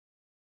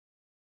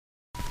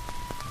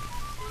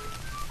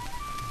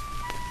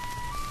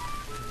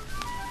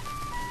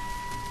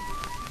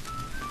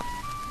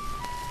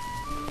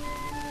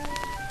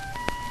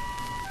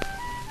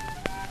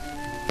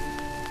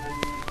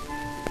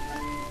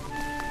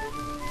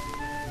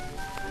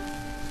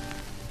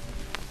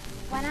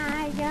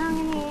young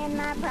and in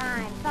my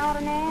prime, thought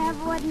I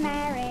never would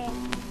marry.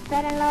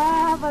 Fell in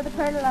love with a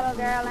pretty little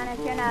girl, and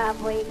sure enough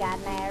we got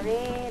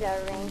married. A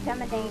ring to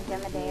my ding to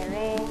my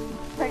dearie,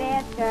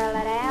 prettiest girl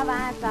that ever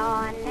I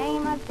saw, her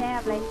name was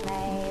Devilish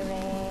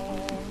Mary.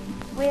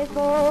 We was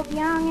both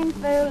young and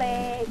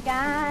foolish,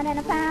 got in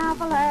a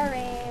powerful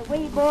hurry.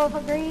 We both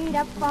agreed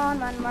upon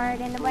one word,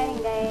 and the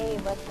wedding day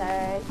was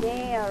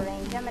Thursday. A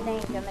ring to my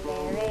ding to my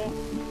dearie,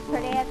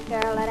 prettiest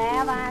girl that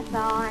ever I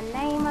saw, her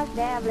name was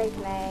Devilish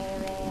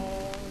Mary.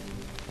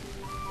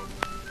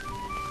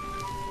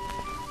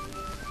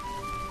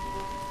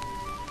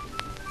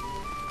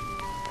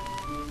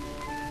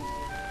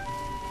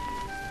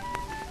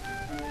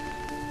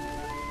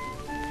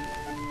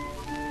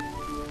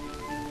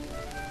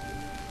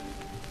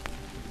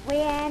 We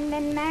hadn't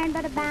been married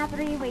but about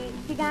 3 weeks.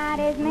 She got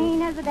as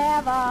mean as the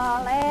devil.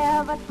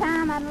 Every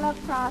time I'd look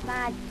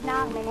cross-eyed, she'd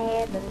knock me in the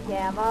head with a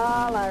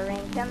shovel. A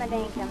ring to my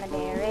ding to my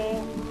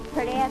dearie,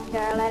 prettiest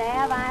girl that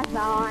ever I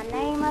saw, her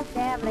name was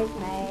Devilish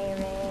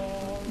Mary.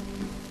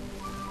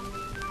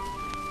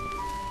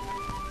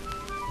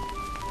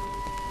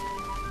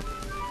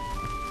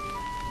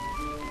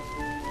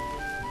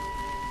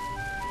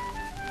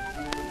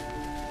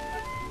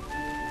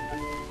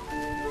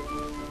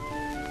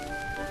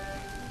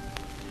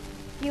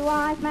 She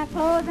washed my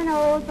clothes and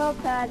old soap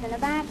suds, and the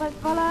back was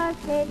full of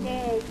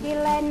stitches. She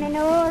let me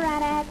know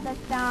right at the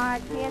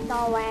start she's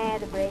gonna wear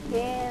the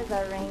breeches.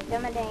 A ring to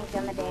my ding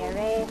to my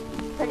dearie,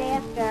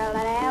 prettiest girl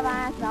that ever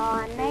I saw,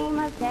 her name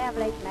was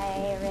Devilish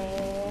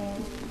Mary.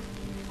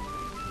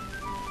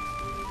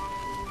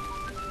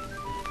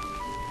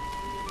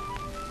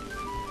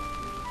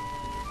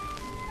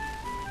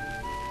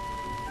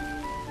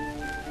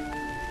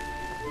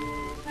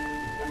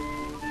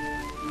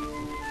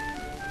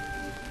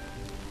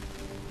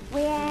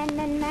 We hadn't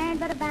been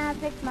married but about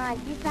 6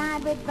 months. She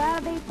decided we'd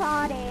better be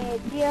parted.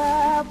 She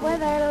up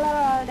with her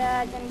little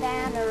Dutch, and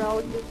down the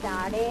road she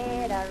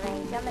started. A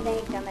ring to my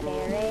ding to my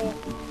dearie,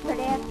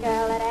 prettiest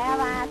girl that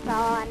ever I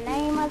saw, her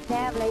name was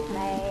Devilish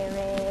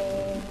Mary.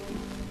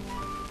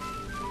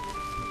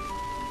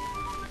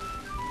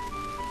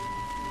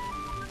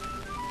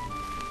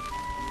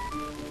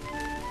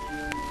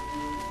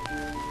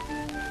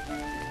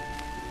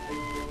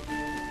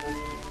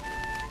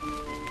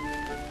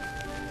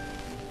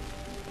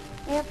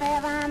 If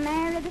ever I'm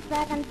married the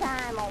second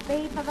time, won't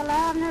be for the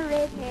love and the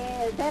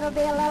riches. It'll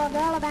be a little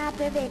girl about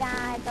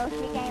 50-eyed, so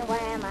she can't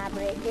wear my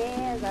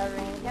breeches. A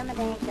ring to my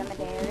ding to my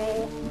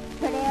dearie,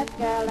 prettiest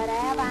girl that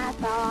ever I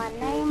saw, her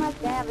name was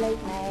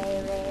Devilish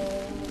Mary.